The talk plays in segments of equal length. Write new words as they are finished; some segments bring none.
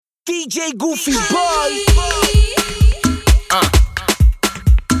DJ Wolfi B.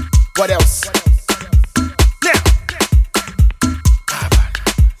 What else?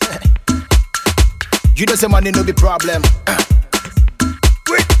 You know some money no be problem.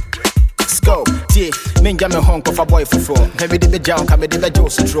 Let's go. Yeah, me jam me home for boy for four. Maybe the jam come the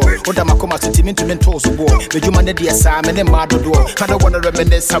Joseph draw. What am I come to team into mentos war? Me you man the dear me mad do. I don't wanna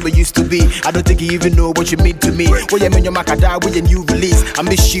reminisce how we used to be. I don't think you even know what you mean to me. What you mean your macada with your new release? I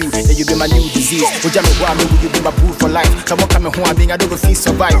miss you, then you be my new disease. What jam me wa me will you be my boo for life? Someone coming home I mean I don't feel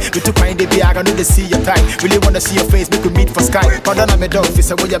survive. We took find the be I don't see your time. Really wanna see your face, make we meet for sky. Pardon me dog, fi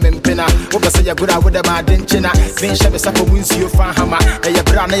say what you mean pena. What say you good with the bad in China. Clean shabby suffer wins you fan hammer. And your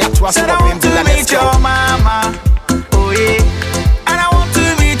brand ya twas for him to meet your mama, oh yeah. And I want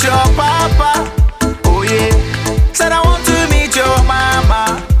to meet your papa, oh yeah. Said I want to meet your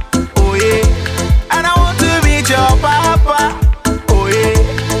mama, oh yeah. And I want to meet your papa, oh yeah.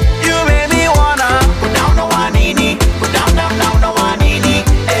 You made me wanna put down the one ini, put down the one ini,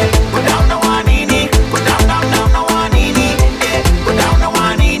 eh. Put down the one ini, put down the one ini, eh. Put down the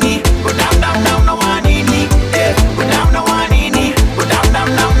one ini, put down the one ini, eh. Put down the one ini, put down the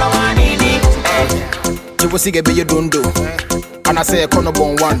one ini. You will see a be you don't do. And I say a corner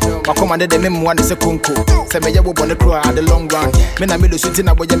bone one. My commander the mem one is a kunku. Say me ya will wanna cry at the long run. Men I made a shooting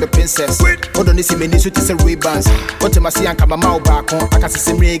up with a princess. Hold on this me need to say ribbons. What you must see and come a mouth back on. I can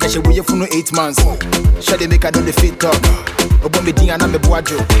see me get you for no 8 months. Shall they make a do the fit up? Obo me ding and I'm a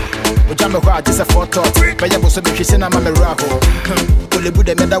boajo. O jam me heart is a photo. But you was so be kissing I'm a raho. Only put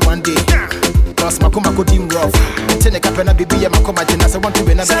them in one day. Cause my come could dim rough. Tell the capena baby and my come and I want to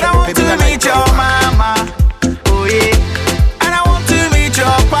be another. Said I want to meet your mama, oh yeah. And I want to meet your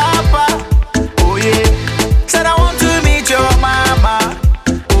papa, oh yeah. Said I want to meet your mama,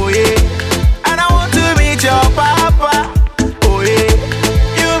 oh yeah. And I want to meet your papa, oh yeah.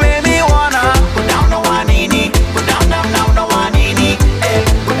 You made me wanna put down the one ini, put down the one ini, eh.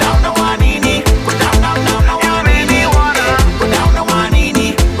 Put down the one ini, put down the one. You made me wanna put down the one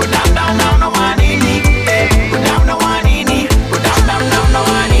ini, put down the one ini, eh. Put down the one ini, put down the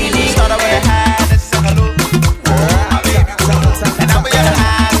one ini. Start with a hand, let's say hello. My baby cool. And I'm with the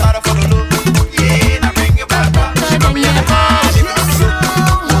hand, start off for the look. Yeah, now bring it back up. She gon' be in the hand, if I'm so.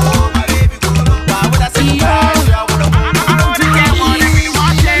 Oh, my baby cool. Why would I say goodbye? Sure, I would've won. I wanna get more than we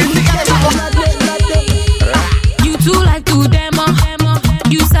want. You too like to demo.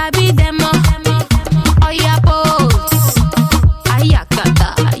 You sabi demo. Oh yeah, pose.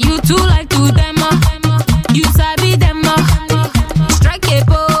 Ayakata. You too like to demo. You sabi demo. Strike a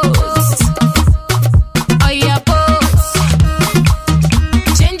pose. Oh yeah, pose.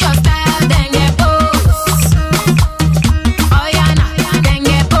 Change your style, then get pose. Oh yeah, nah, then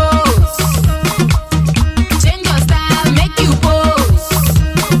get pose. Change your style, make you pose.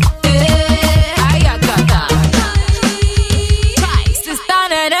 Ayakata. Try, sister,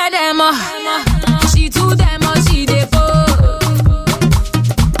 na demo. She too demo, she dey pose.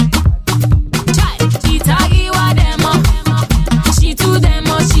 Try, she taggy wa demo. She too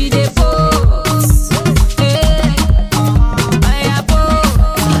demo, she dey pose. Oya pose.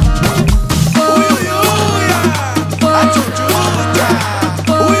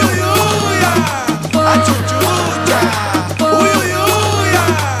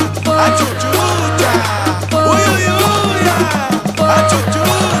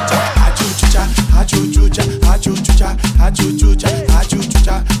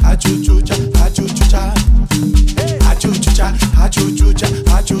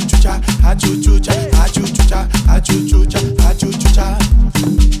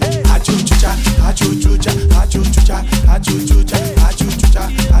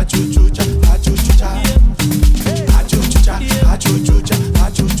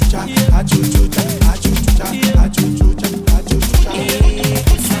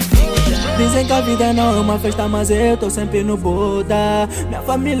 Dizem que a vida não é uma festa, mas eu tô sempre no boda. Minha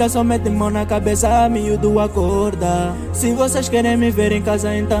família só mete mão na cabeça, miúdo acorda. Se vocês querem me ver em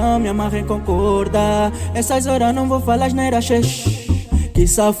casa, então me amarrem com corda. Essas horas não vou falar asneira, xex, que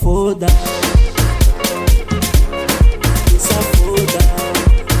safoda. Que safoda.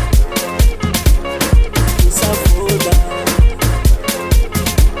 Que safoda.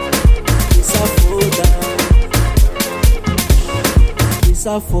 Que safoda. Que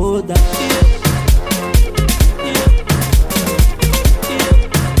safoda.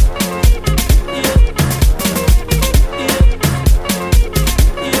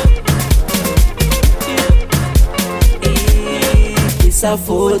 Que safoda. Que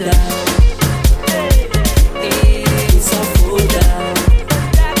safoda. Que safoda.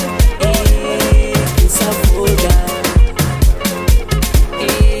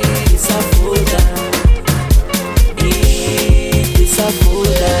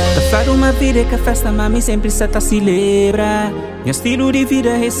 na vida é que a festa, mami, sempre se tá se lembra. Meu estilo de vida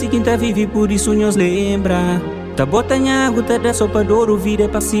é seguinte a vive, por isso nos lembra. Tá bota nha água, tá da sopa de ouro, vida é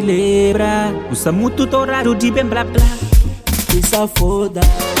pra se lembrar. Usa muito torrado de bem blá blá. Que se foda.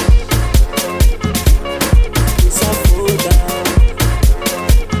 Que se foda.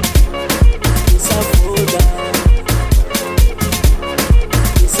 Que se foda.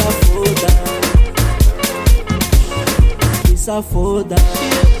 Que se foda. Que se foda.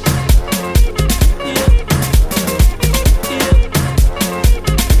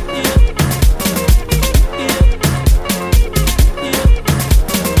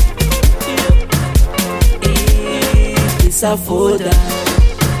 Que se foda,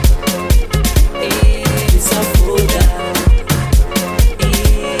 que se foda,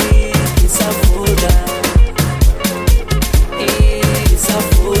 que se foda, que se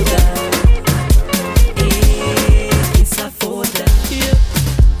foda, que se foda.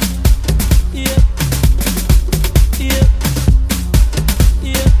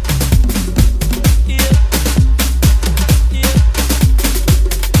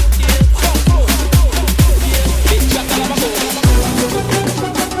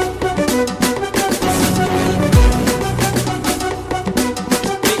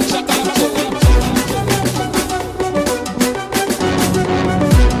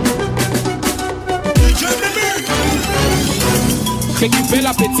 Récupère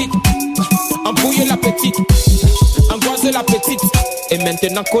la petite, embrouiller la petite, angoisser la petite, et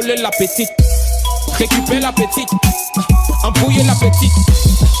maintenant coller la petite. Récupère la petite, embrouiller la petite,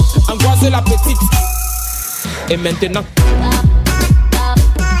 angoisser la petite, et maintenant.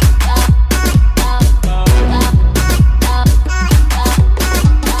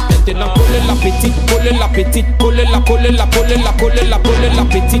 Maintenant coller la petite, coller la petite, coller la, coller la, coller la, coller la, coller la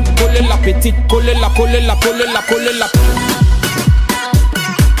petite, coller la petite, coller la, coller la, coller la, coller la.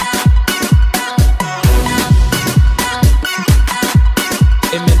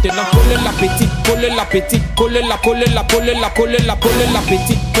 Et maintenant coller la petite, coller la petite, coller la, coller la, coller la, coller la, coller la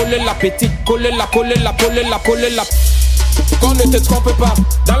petite, coller la petite, coller la, coller la, coller la, coller la. Qu'on ne te trompe pas,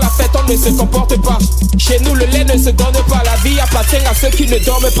 dans la fête on ne se comporte pas. Chez nous le lait ne se donne pas, la vie appartient à ceux qui ne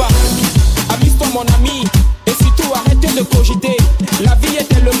dorment pas. Amuse-toi mon ami, et surtout arrête de cogiter. La vie est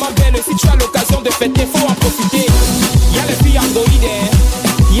tellement belle, si tu as l'occasion de fêter, faut en profiter. Y'a les filles androïdes,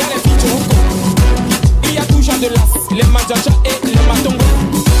 y'a les filles Toronto. Il y a tout genre de las, les manjaja et les matongo.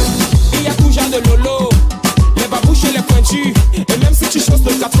 Il y a tout genre de lolo, les babouches et les pointus. Et même si tu choses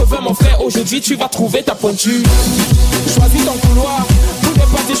de 80 mon frère, aujourd'hui tu vas trouver ta pointure. Choisis ton couloir, tout n'est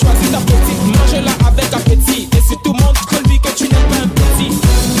pas dit, choisis ta petite. Mange-la avec appétit, et surtout montre-lui que tu n'es pas un petit.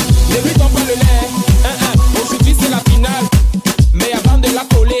 Ne lui donne pas le lait, aujourd'hui c'est la finale. Mais avant de la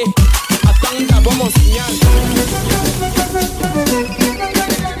coller, attends d'abord mon signal.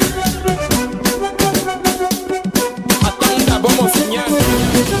 Attends d'abord mon signal.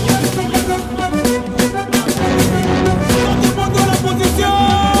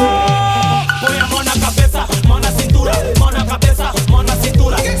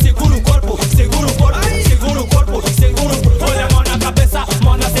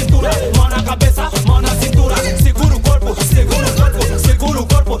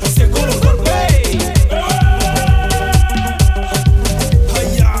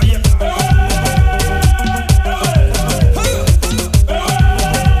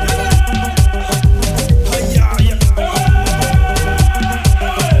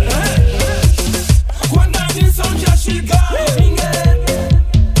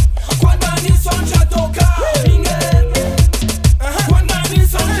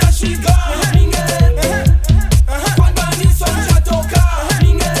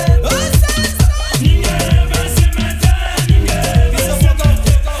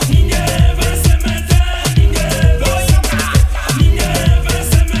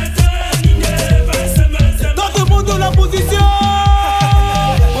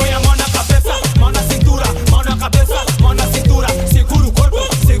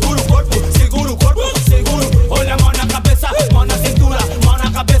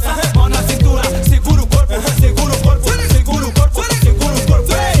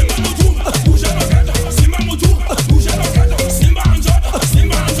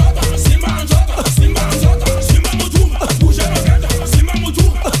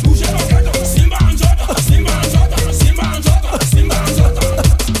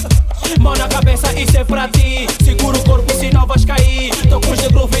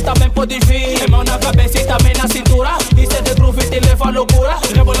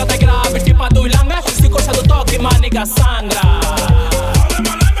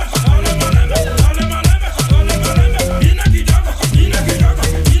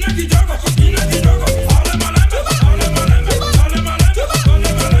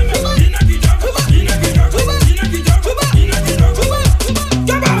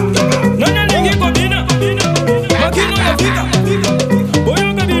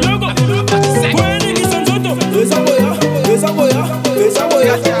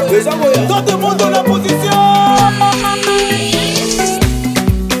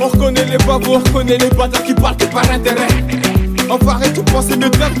 connais les babos, connais les bâtards qui parlent que par intérêt. Enfoiré, tout penser me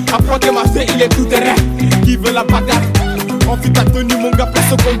donne. Apprends que ma fée, il est tout terrain. Qui veut la bagarre? Enfuis ta tenue, mon gars,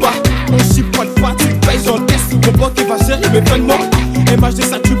 place au combat. On chie pas de fois, tu payes, j'en teste. Mon pote qui va gérer mes fins de mort. MHD,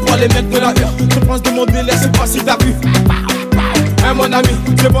 ça tue pour les mecs de la heure. Je pense de mon délai, je sais pas si t'as vu. Hein, mon ami,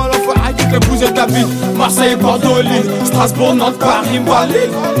 c'est bon l'enfoiré qui fait bouger ta ville. Marseille, Bordeaux, Lille, Strasbourg, Nantes, Paris, Mbali.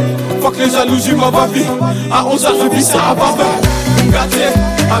 Faut que les jaloux, j'y m'en va vie. À 11h, je vis ça à Barbel. Gâté,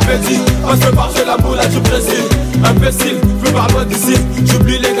 appétit, on se fait marcher la boule du Brésil. Imbécile, je veux parler d'ici.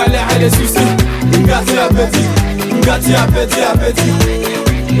 J'oublie les galères et les soucis. Gâté, appétit, gâté, appétit, appétit.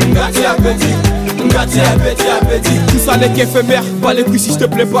 Gâté, appétit, gâté, appétit, appétit. Tout ça n'est qu'éphémère, pas les couilles si je te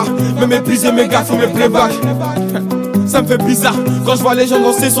plais pas. Me mépriser mes gars, faut mes playbacks. Ça me fait bizarre quand je vois les gens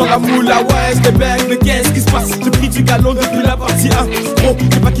danser sur la moula. Ouais, j'étais bête, mais qu'est-ce qui se passe? J'ai pris du galon depuis la partie 1. Gros,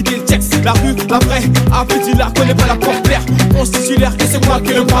 j'ai pas quitté le texte, la rue, la vraie. Appétit là, connais pas la porte-l'air. On se titulaire et c'est moi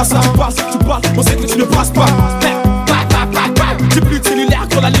qui le brasse. Tu parles, on sait que tu ne passes pas. J'ai plus de cellulaire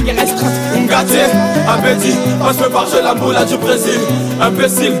quand la ligne est restreinte. Gâté, appétit, on se fait marcher la moula du Brésil.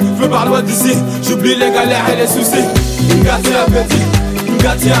 Imbécile, je veux par loin d'ici. J'oublie les galères et les soucis. Gâté, appétit,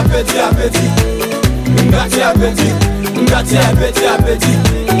 gâté, appétit, appétit. Gâté, appétit, gâté, appétit, appétit.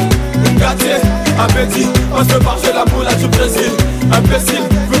 Gâté, appétit, on se fait marcher la moula du Brésil. Imbécile,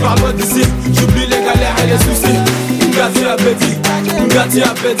 je veux par loin d'ici. J'oublie les galères et les soucis. Gâté, appétit, gâté,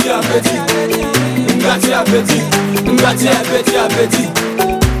 appétit, appétit. Gâté, appétit, gâté, appétit, appétit.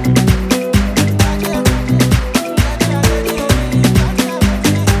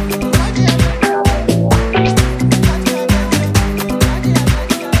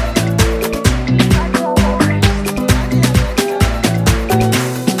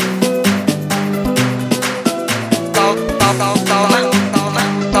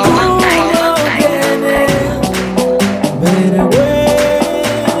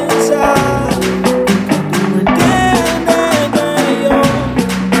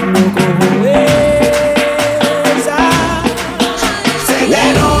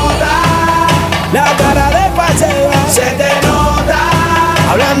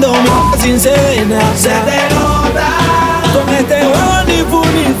 Se te nota, con este juego ni fu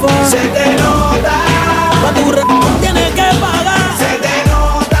ni fa. Se te nota, cuando tu tienes que pagar. Se te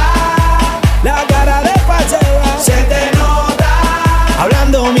nota, la cara de paseo. Se te nota,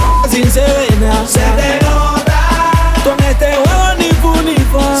 hablando mierda sin cena. Se te nota, con este juego ni fu ni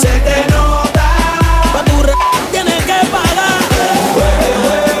fa. Se te nota, cuando tu tienes que pagar.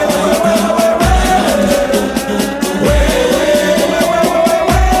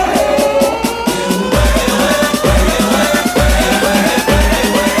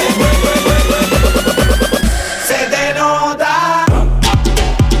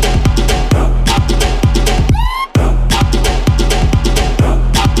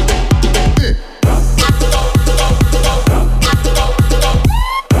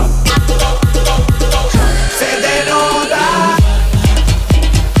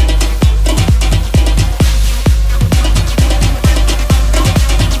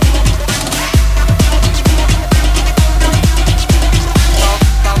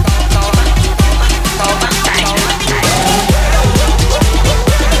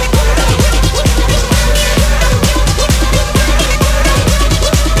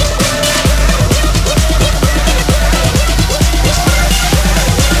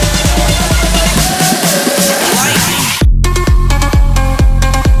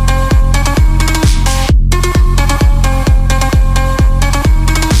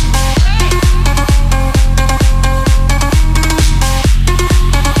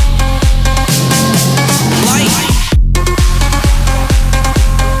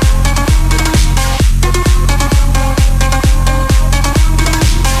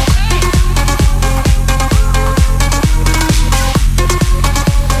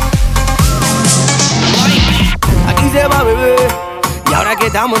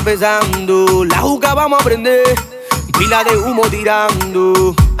 Estamos empezando, la juca vamos a prender, pila de humo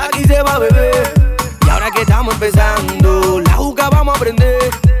tirando, aquí se va a beber. Y ahora que estamos empezando, la juca vamos a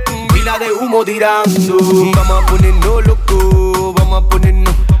prender, pila de humo tirando. Vamos a ponernos locos, vamos a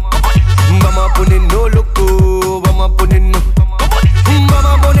ponernos, vamos a ponernos locos, vamos a ponernos, vamos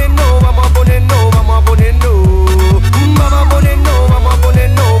a ponernos, vamos a ponernos, vamos a ponernos, vamos a ponernos, vamos a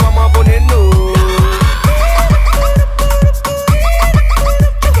ponernos, vamos a ponernos.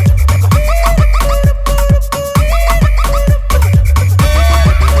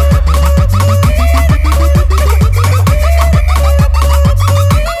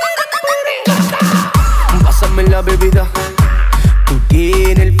 La bebida, tú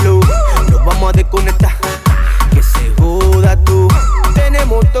tienes el flow, nos vamos a desconectar, que se joda tú.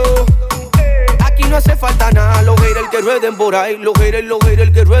 Tenemos todo que rueden por ahí. Los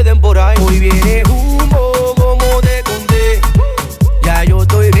haters que rueden por ahí. Hoy viene humo, como te conté. Ya yo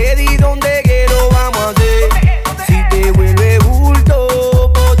estoy ready, donde que lo vamos a hacer. Si te vuelve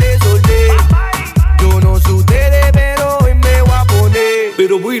bulto, pues te solté. Yo no sé ustedes, pero hoy me voy a poner.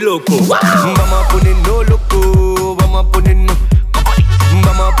 Pero muy loco. Vamos a ponernos loco, vamos a ponernos.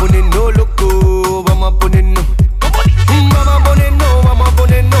 Vamos a ponernos loco, vamos a ponernos. Vamos a ponernos, vamos a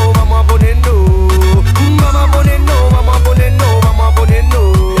ponernos, vamos a ponernos. Vamos a ponernos, vamos a ponernos, vamos a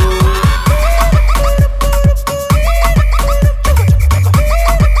ponernos.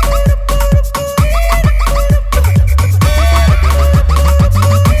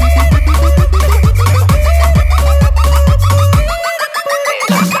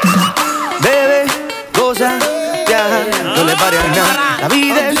 Bebe, goza, viaja, no le pares a nada. La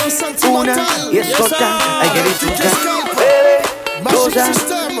vida es una y es corta, hay que disfrutar. Bebe, goza,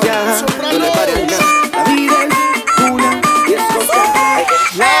 viaja, no le pares a nada. La vida es una y es corta, hay que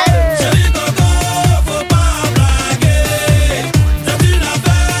disfrutar.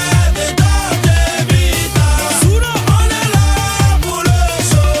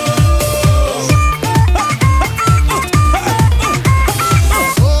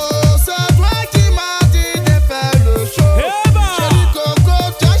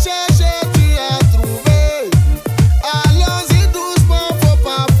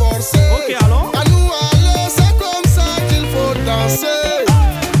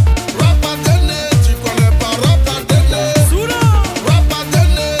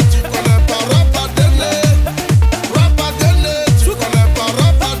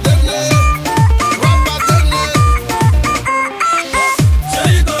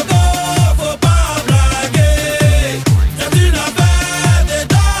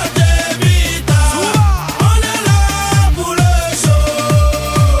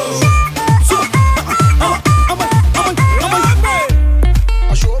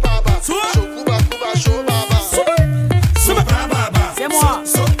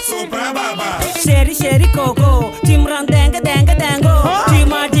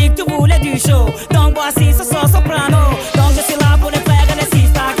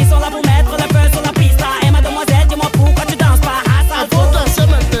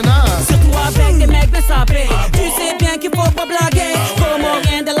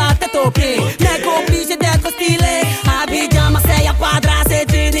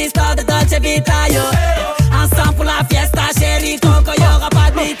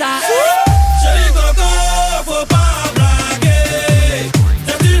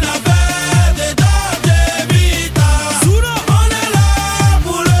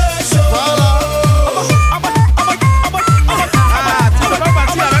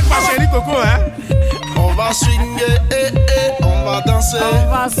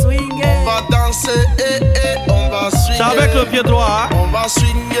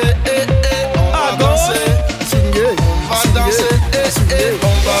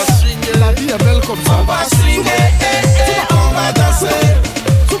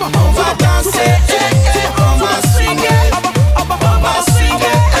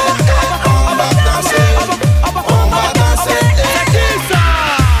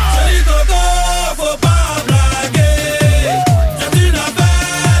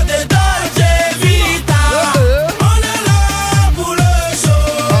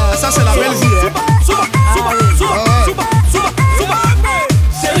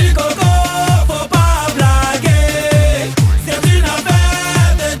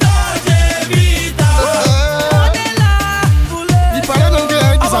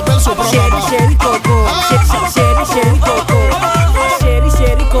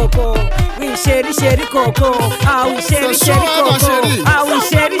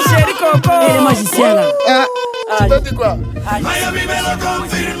 Elle est magicienne là. Tu peux dire quoi? Miami me lo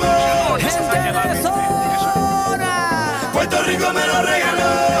confirmó. Puerto Rico me lo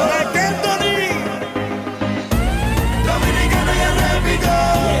regaló. Dominicana ya repito.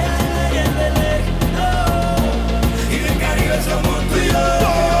 Y del Caribe somos tú y yo.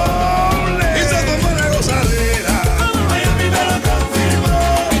 Y se tomó una gozadera. Miami me lo confirmó.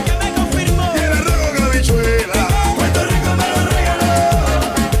 Y el arroz con habichuela. Puerto Rico me lo regaló.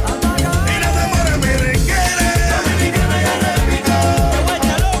 Y las amores merengueras. Dominicana ya repito.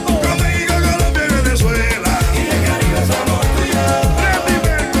 Con México, Colombia y Venezuela. Y del Caribe somos tú y yo.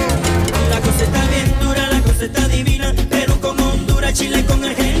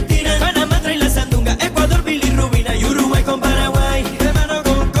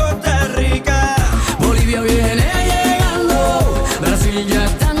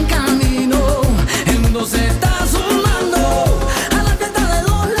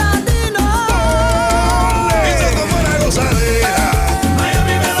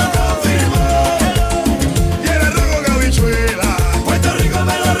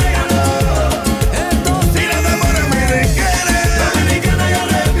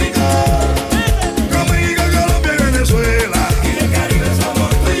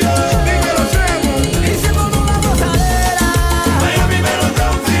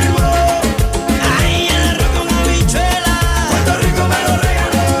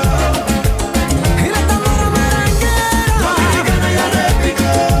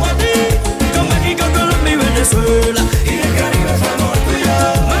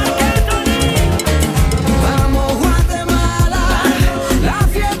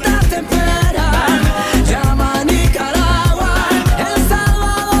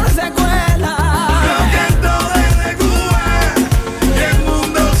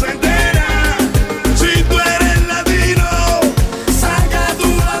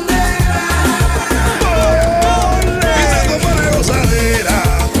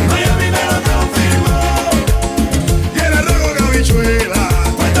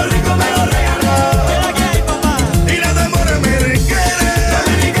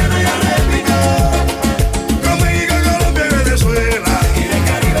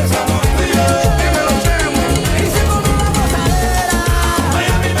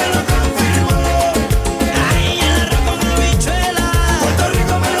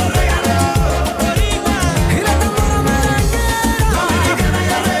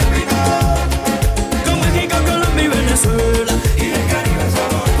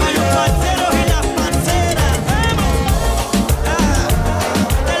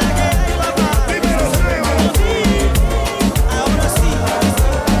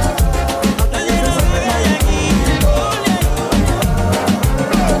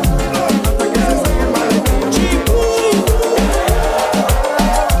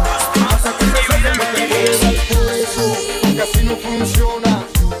 no funciona.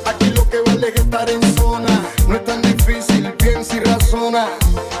 Aquí lo que vale es estar en zona. No es tan difícil, piensa y razona.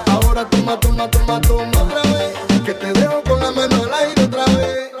 Ahora toma otra vez. Que te dejo con la mano al aire otra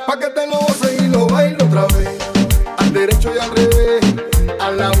vez. Pa' que te lo goces y lo bailo otra vez. Al derecho y al revés.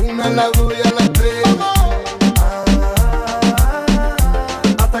 A la 1, a la 2 y a la 3.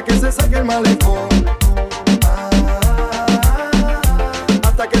 Hasta que se saque el malecón.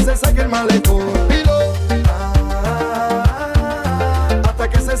 Hasta que se saque el malecón. Hasta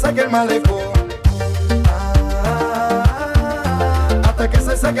que se saque el malecón. Hasta que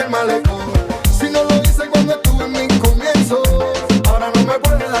se saque el malecón. Si no lo hice cuando estuve en mis comienzos, ahora no me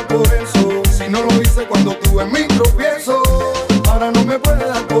puede dar por eso. Si no lo hice cuando tuve en mis tropiezos, ahora no me puede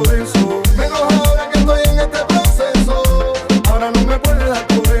dar por eso. Menos ahora que estoy en este proceso, ahora no me puede dar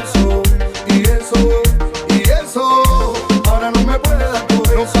por eso. Y eso, ahora no me puede dar por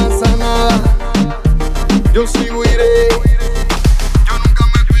eso. No pasa nada, yo sigo iré. Yo nunca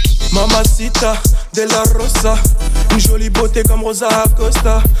me fui. Mamacita de la Rosa, une jolie beauté comme Rosa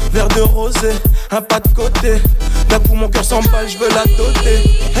Acosta. Verre de rosé, un pas de côté. D'un coup mon cœur s'emballe, je veux la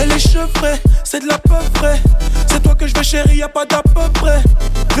doter. Elle est chevrée, c'est de la peu près. C'est toi que je veux chérie, y'a pas d'à peu près.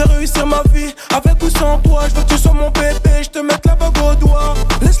 Je vais réussir ma vie, avec ou sans toi. Je veux que tu sois mon bébé, je te mette la bague au doigt.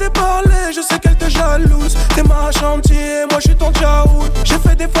 Laisse-les parler, je sais qu'elle te jalouse. T'es ma chantier, moi je suis ton tchaoul. J'ai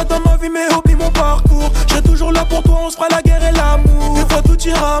fait des fois dans ma vie mais oublie mon parcours. Je serai toujours là pour toi, on se fera la guerre et l'amour. Des fois tout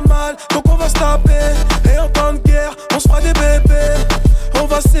ira mal, donc on va se taper. Et en temps de guerre, on se fera des bébés. On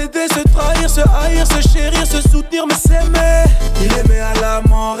va s'aider, se trahir, se haïr, se chérir, se soutenir, mais s'aimer. Il aimait à la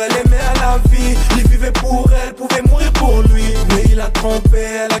mort, elle aimait à la vie. Il vivait pour elle, pouvait mourir pour lui. Mais il a trompé,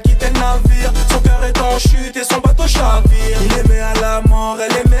 elle a quitté le navire. Son cœur est en chute et son bateau chavire. Il aimait à la mort,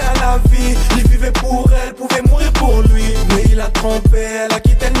 elle aimait à la vie. Il vivait pour elle, pouvait mourir pour lui. Mais il a trompé, elle a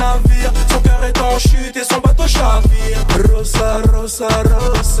quitté le navire. Son cœur est en chute et son bateau chavire. Rosa, Rosa,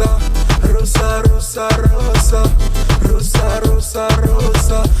 Rosa. Rosa, Rosa, Rosa. Rosa, Rosa,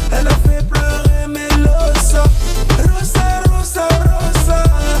 Rosa. Elle a fait pleurer Melosa. Rosa, Rosa, Rosa.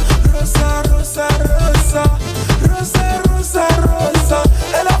 Rosa, Rosa, Rosa. Rosa, Rosa, Rosa.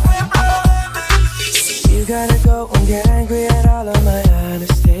 Elle a fait pleurer Melosa. You gotta go and get angry at all of my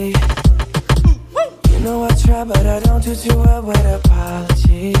honesty. You know I try but I don't do too well with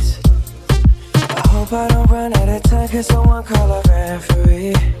apologies. I hope I don't run out of time, cause someone call a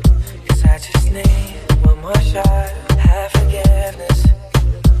referee. Cause I just need one more shot, have forgiveness.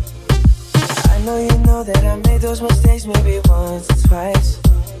 I know you know that I made those mistakes maybe once or twice.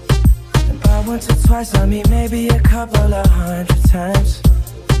 And by once or twice I mean maybe a couple of 100 times.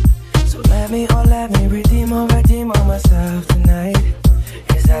 So let me redeem or myself tonight.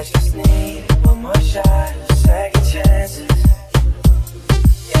 Cause I just need one more shot, second chances.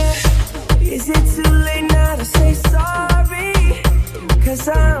 Yeah. Is it too late now to say sorry? Cause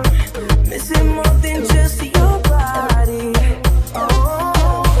I'm missing more than just your body.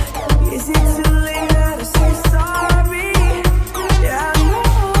 Oh, is it too late now to say sorry? Yeah, I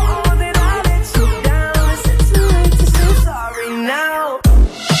know that I let you down. Is it too late to say sorry now?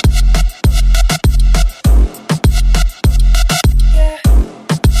 Yeah.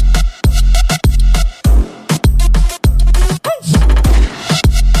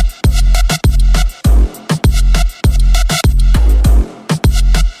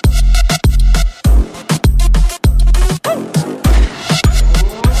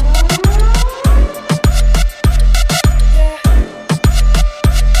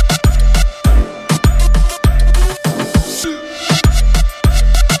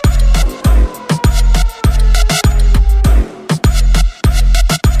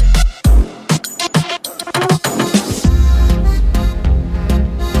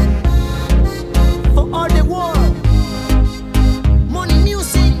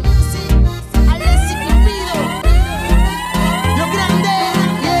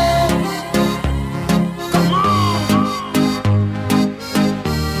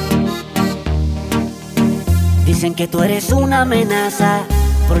 Dicen que tú eres una amenaza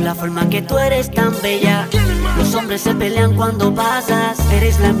por la forma que tú eres tan bella. Los hombres se pelean cuando pasas.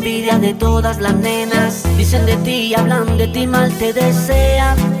 Eres la envidia de todas las nenas. Dicen de ti y hablan de ti, mal te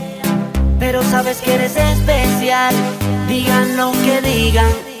desean, pero sabes que eres especial. Digan lo que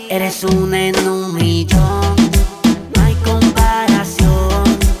digan, eres una en un millón. No hay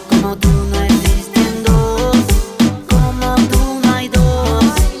comparación, como tú no existen dos. Como tú no hay dos,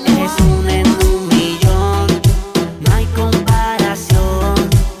 eres una en un millón. No hay comparación,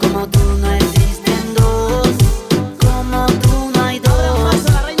 como tú no existen dos. Como tú no hay dos. Ahora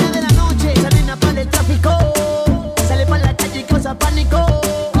paso la reina de la noche, esa nena para el tráfico. Sale para la calle y causa pánico.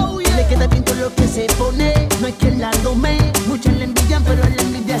 Le queda bien todo lo que se pone. No hay es que la domé. Muchos la envidian, pero la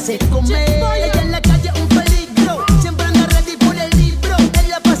envidia se come. Ella en la calle un peligro, siempre anda ready por el libro. En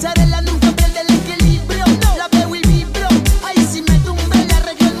la pasarela nunca pierde el equilibrio. La veo y vibro, ahí si me tumbe, le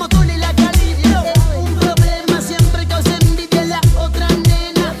arreglo el motor y la calibro. Un problema siempre causa envidia en la otra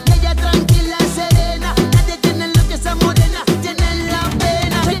nena. Y ella tranquila, serena, nadie tiene lo que esa morena tiene en la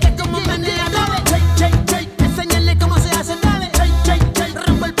pena. Cheque como menea, dale, shake, enséñale cómo se hace, dale, shake,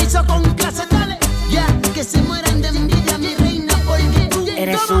 rompo el piso con clase, dale. Ya, que se mueran de envidia, mi reina, porque tú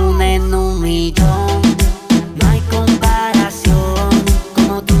eres una en un millón, no hay comparación.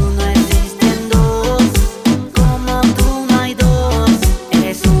 Como tú no existen dos, como tú no hay dos.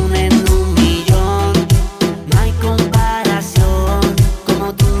 Eres una en un millón, no hay comparación.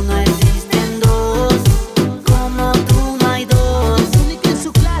 Como tú no existen dos, como tú no hay dos. única en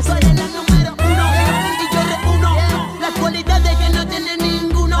su clase, eres la número uno. Y yo reúno las cualidades que no tiene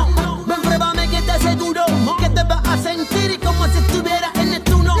ninguno. Ven, pruébame que te aseguro que te vas a sentir como si estuvieras en el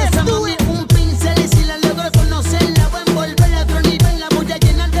tuno. Esa mami es un pincel y si la logro conocerla, voy a envolverla a otro nivel, la voy a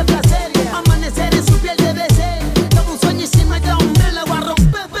llenar de placer. Amanecer en su piel debe ser como un sueño y si me da un la voy a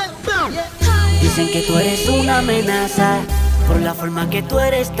romper. Dicen que tú eres una amenaza por la forma que tú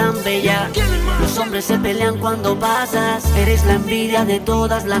eres tan bella. Los hombres se pelean cuando pasas, eres la envidia de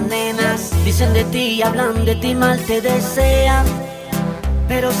todas las nenas. Dicen de ti y hablan de ti mal, te desean,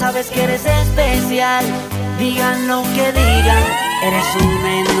 pero sabes que eres especial. Digan lo que digan, eres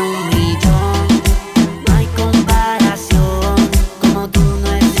una en un millón, no hay comparación. Como tú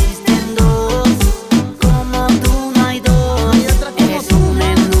no existen dos, como tú no hay dos. Eres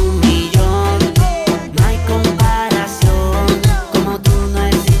una en un millón, no hay comparación. Como tú no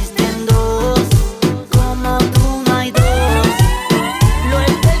existen dos, como tú no hay dos. Los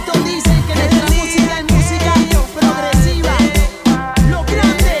expertos dicen que nuestra música es música progresiva. Lo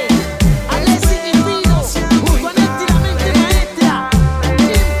grande, Alessi y Fido, Juanetti la mente maestra,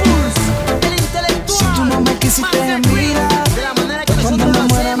 Impulse, el intelectual. Si tú no me quisiste en vida, de la manera que cuando nosotros me lo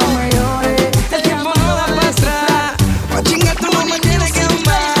muera no hacemos. me llores. El tiempo no da para atrás. Pa' chingar tú no me tienes que amar.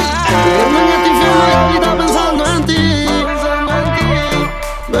 Viviendo en este infierno y ahorita pensando en ti.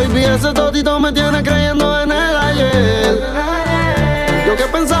 Baby, ese totito me tiene creyendo en el ayer. Yo que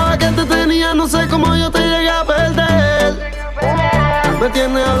pensaba que te tenía, no sé cómo yo te llegué a perder. Me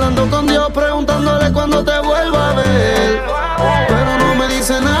tienes hablando con Dios, preguntándole cuándo te vuelva a ver. Pero no me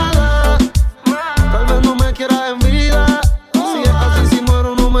dice nada, tal vez no me quieras en vida. Si es así, si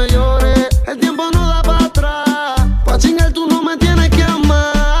muero no me llores. El tiempo no da para atrás. Pa' chingar tú no me tienes que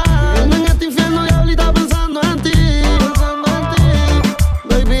amar. Viviendo en este infierno y ahorita pensando en ti.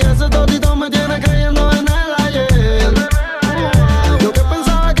 Baby, ese totito me tiene creyendo en el ayer. Yo que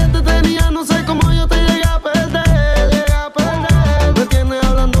pensaba que te tenía, no sé cómo yo te llegué a perder. Me tienes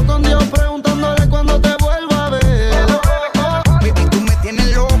hablando con Dios, preguntándole cuándo te vuelva a ver. Baby, tú me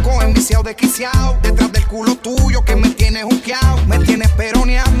tienes loco, enviciado, desquiciado. Detrás del culo tuyo que me tienes juqueado. Me tienes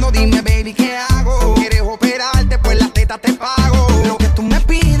peroneando, dime baby, ¿qué hago? ¿Quieres operarte? Pues las tetas te pago. Lo que tú me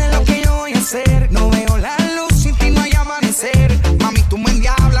pides, lo que yo voy a hacer. No veo la luz, sin ti no hay amanecer. Mami, tú me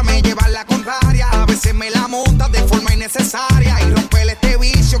endiablas, me llevas la contraria. A veces me la montas de forma innecesaria. Y romper este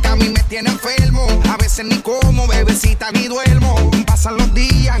vicio que a mí me tiene enfermo. A veces ni como, bebecita, ni duermo. Pasan los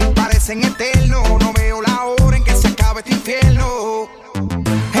días y parecen eternos. No veo la hora en que se acabe este infierno.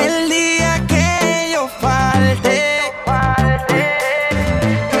 El día que yo falte,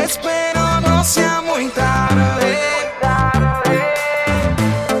 espero no sea muy tarde.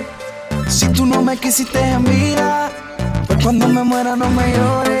 Si tú no me quisiste en vida, pues cuando me muera no me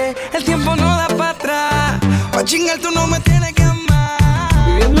llores. El tiempo no da para atrás. Pa' chingar tú no me tienes que amar.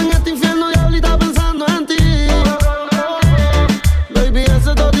 Viviendo en este infierno y ahorita pensando en ti. Baby,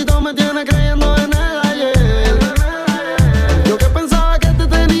 ese totito me tiene creyendo en el ayer. Yo que pensaba que te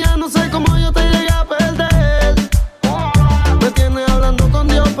tenía, no sé cómo yo te llegué a perder. Me tienes hablando con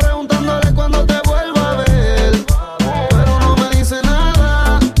Dios, preguntándole cuándo te vuelva a ver. Pero no me dice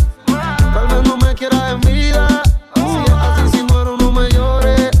nada, tal vez no me quieras en vida. Si es así, si muero no me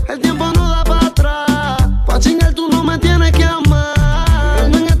llores. El tiempo no da para atrás. Pa' chingar tú no me tienes que amar.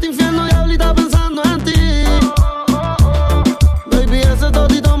 Viviendo en este infierno y ahorita pensando en ti. Baby, ese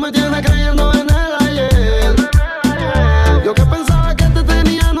totito me tiene creyendo en el ayer. Yo que pensaba que te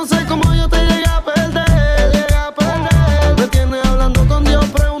tenía, no sé cómo yo te llegué a perder. Me tienes hablando con Dios,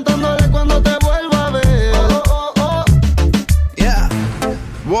 preguntándole cuándo te vuelva a ver. Yeah,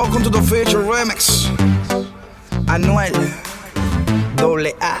 welcome to the feature remix. Anuel,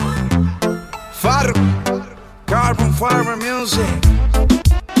 AA, Farro, Carbon Fiber Music,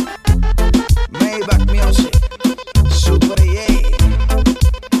 Maybach Music, Super